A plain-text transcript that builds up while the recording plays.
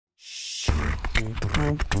Confuse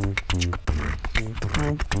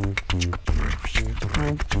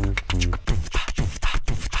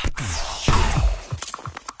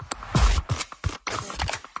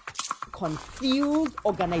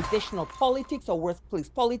organizational politics or workplace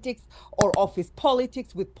politics or office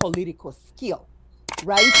politics with political skill,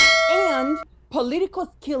 right? And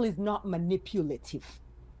political skill is not manipulative,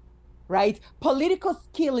 right? Political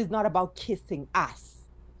skill is not about kissing ass.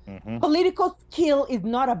 Political skill is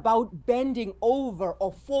not about bending over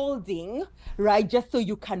or folding, right, just so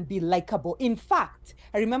you can be likable. In fact,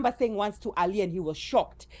 I remember saying once to Ali, and he was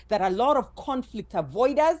shocked, that a lot of conflict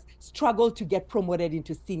avoiders struggle to get promoted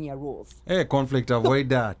into senior roles. Hey, conflict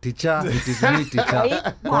avoider, teacher, it is me, teacher.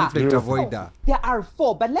 Right? Conflict Yeah. avoider. So, there are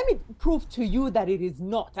 4, but let me prove to you that it is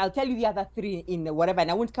not. I'll tell you the other 3 in whatever,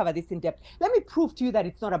 and I won't cover this in depth. Let me prove to you that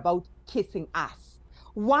it's not about kissing ass.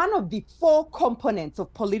 One of the 4 components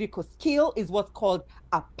of political skill is what's called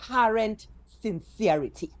apparent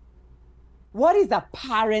sincerity. What is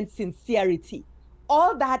apparent sincerity?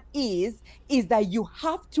 All that is that you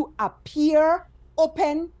have to appear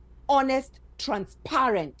open, honest,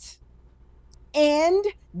 transparent, and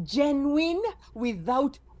genuine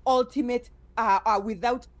without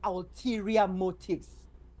without ulterior motives.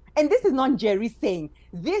 And this is not Jerry saying.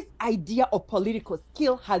 This idea of political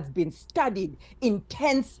skill has been studied,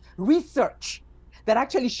 intense research that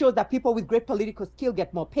actually shows that people with great political skill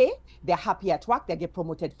get more pay, they're happy at work, they get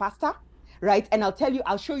promoted faster, right? And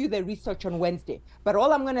I'll show you the research on Wednesday. But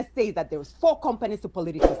all I'm gonna say is that there's 4 components to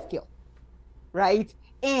political skill, right?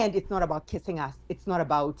 And it's not about kissing ass. It's not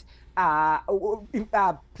about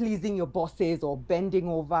pleasing your bosses or bending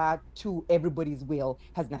over to everybody's will.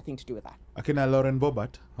 Has nothing to do with that. Akina Lauren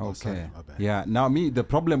Bobart. Okay. Yeah. Now, the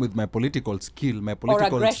problem with my political skill, or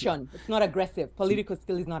aggression. It's not aggressive. Political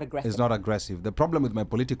skill is not aggressive. It's not aggressive. The problem with my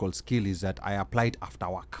political skill is that I apply it after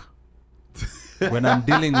work. When I'm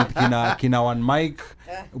dealing with kina One Mic,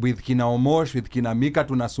 with kina Omosh, with kina Mika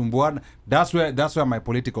tunasumbuana, that's where my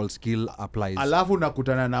political skill applies. Alafu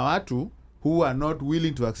nakutana na watu who are not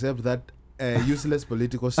willing to accept that useless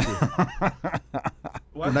political skill.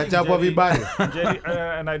 Unachapwa vibaya. Jerry,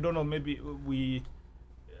 and I don't know, maybe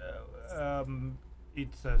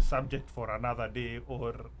it's a subject for another day,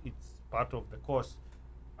 or it's part of the course.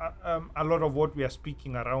 A lot of what we are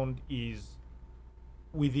speaking around is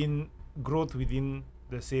growth within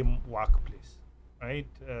the same workplace, right?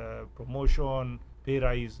 Promotion, pay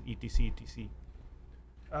rise, etc., etc.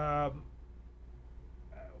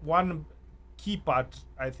 One key part,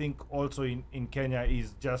 I think, also in Kenya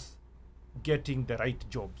is just getting the right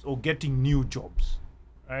jobs or getting new jobs,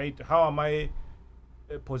 right? How am I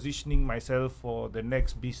positioning myself for the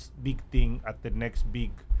next big thing at the next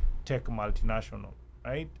big tech multinational,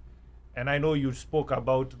 right? And I know you spoke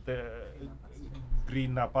about the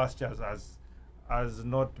greener pastures as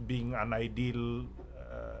not being an ideal,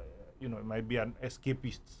 it might be an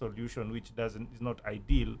escapist solution, which is not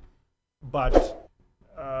ideal, but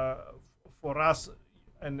for us,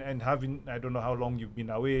 and having, I don't know how long you've been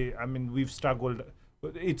away, I mean, we've struggled.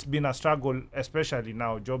 It's been a struggle, especially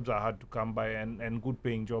now. Jobs are hard to come by, and good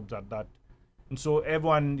paying jobs at that. And so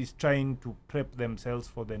everyone is trying to prep themselves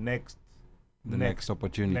for the next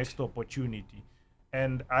opportunity.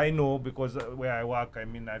 And I know, because where I work, I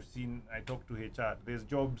mean, I talk to HR. There's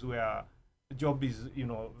jobs where the job is,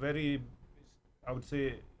 very, I would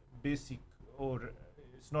say, basic, or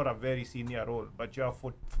it's not a very senior role, but you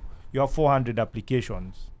have 400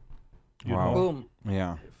 applications. Wow. Boom.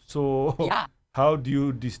 Yeah. So Yeah. how do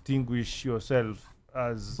you distinguish yourself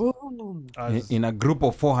Boom. In a group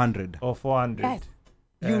of 400? Or 400? Yes.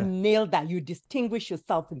 You nailed that. You distinguish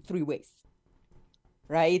yourself in 3 ways.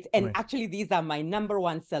 Right? And Right. actually, these are my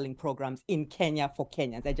 #1 selling programs in Kenya for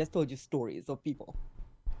Kenyans. I just told you stories of people.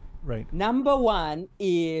 Right. #1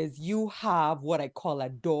 is you have what I call a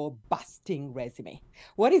door-busting resume.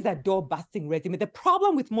 What is a door-busting resume? The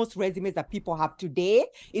problem with most resumes that people have today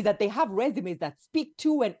is that they have resumes that speak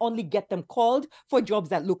to and only get them called for jobs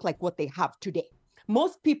that look like what they have today.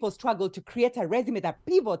 Most people struggle to create a resume that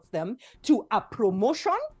pivots them to a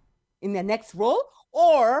promotion in the next role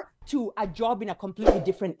or to a job in a completely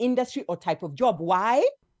different industry or type of job. Why?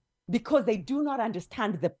 Because they do not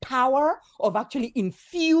understand the power of actually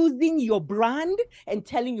infusing your brand and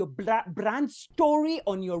telling your brand story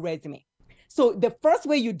on your resume. So the first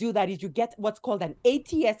way you do that is you get what's called an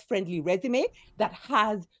ATS-friendly resume that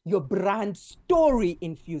has your brand story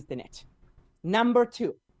infused in it.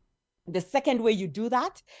 #2, the second way you do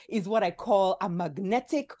that is what I call a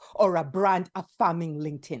magnetic or a brand affirming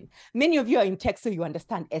LinkedIn. Many of you are in tech, so you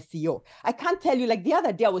understand SEO. I can't tell you, like the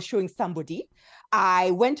other day I was showing somebody,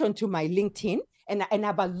 I went onto my LinkedIn and I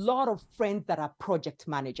have a lot of friends that are project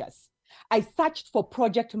managers. I searched for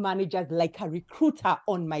project managers like a recruiter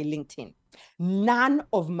on my LinkedIn. None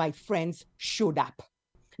of my friends showed up.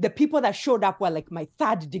 The people that showed up were like my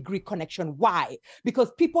third degree connection. Why?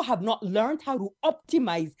 Because people have not learned how to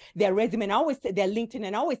optimize their resume. And I always say their LinkedIn,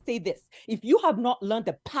 and I always say this: if you have not learned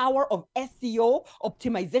the power of SEO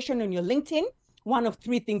optimization on your LinkedIn, one of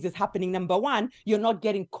three things is happening. Number one, you're not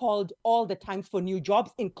getting called all the time for new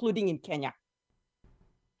jobs, including in Kenya.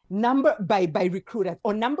 By recruiters.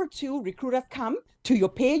 Or number two, recruiters come to your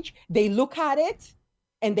page, they look at it,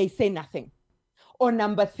 and they say nothing. Or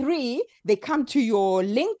number three, they come to your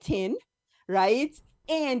LinkedIn, right?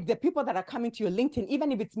 And the people that are coming to your LinkedIn,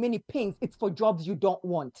 even if it's many pings, it's for jobs you don't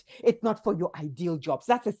want. It's not for your ideal jobs.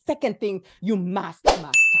 That's the second thing you must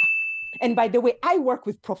master. And by the way, I work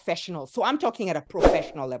with professionals. So I'm talking at a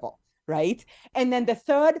professional level, right? And then the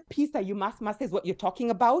third piece that you must master is what you're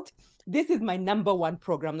talking about. This is my number one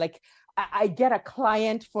program. Like I get a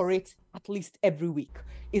client for it at least every week,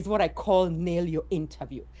 is what I call nail your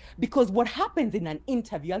interview. Because what happens in an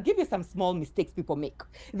interview, I'll give you some small mistakes people make.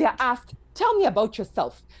 They're asked, tell me about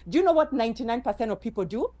yourself. Do you know what 99% of people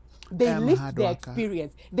do? They list their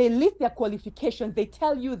experience. They list their qualifications. They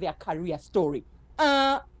tell you their career story.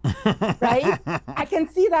 Right? I can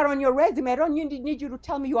see that on your resume. I don't need you to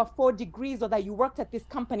tell me you have 4 degrees or that you worked at this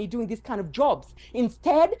company doing this kind of jobs.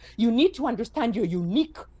 Instead, you need to understand your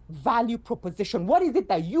unique value proposition. What is it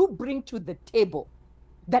that you bring to the table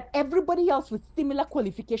that everybody else with similar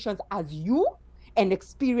qualifications as you and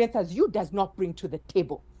experience as you does not bring to the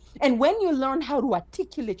table? And when you learn how to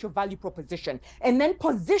articulate your value proposition and then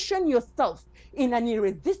position yourself in an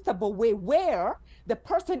irresistible way where the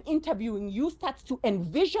person interviewing you starts to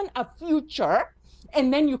envision a future,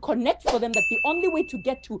 and then you connect for them that the only way to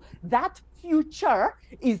get to that future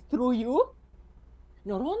is through you,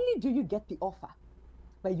 not only do you get the offer,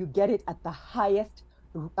 but you get it at the highest,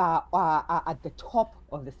 at the top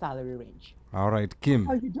of the salary range. All right, Kim.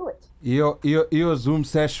 How you do it? Your Zoom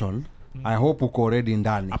session, I hope uko already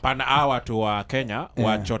ndani. Hapana, hawa watu wa Kenya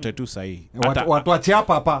wachote tu sahi. Watu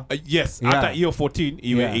wachiapa hapa. Yes, hata hiyo 14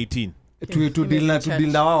 iwe 18. To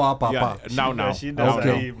deal na wao hapa hapa. Now.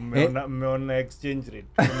 Mmeona exchange rate.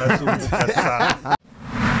 Tunasumbuka sana.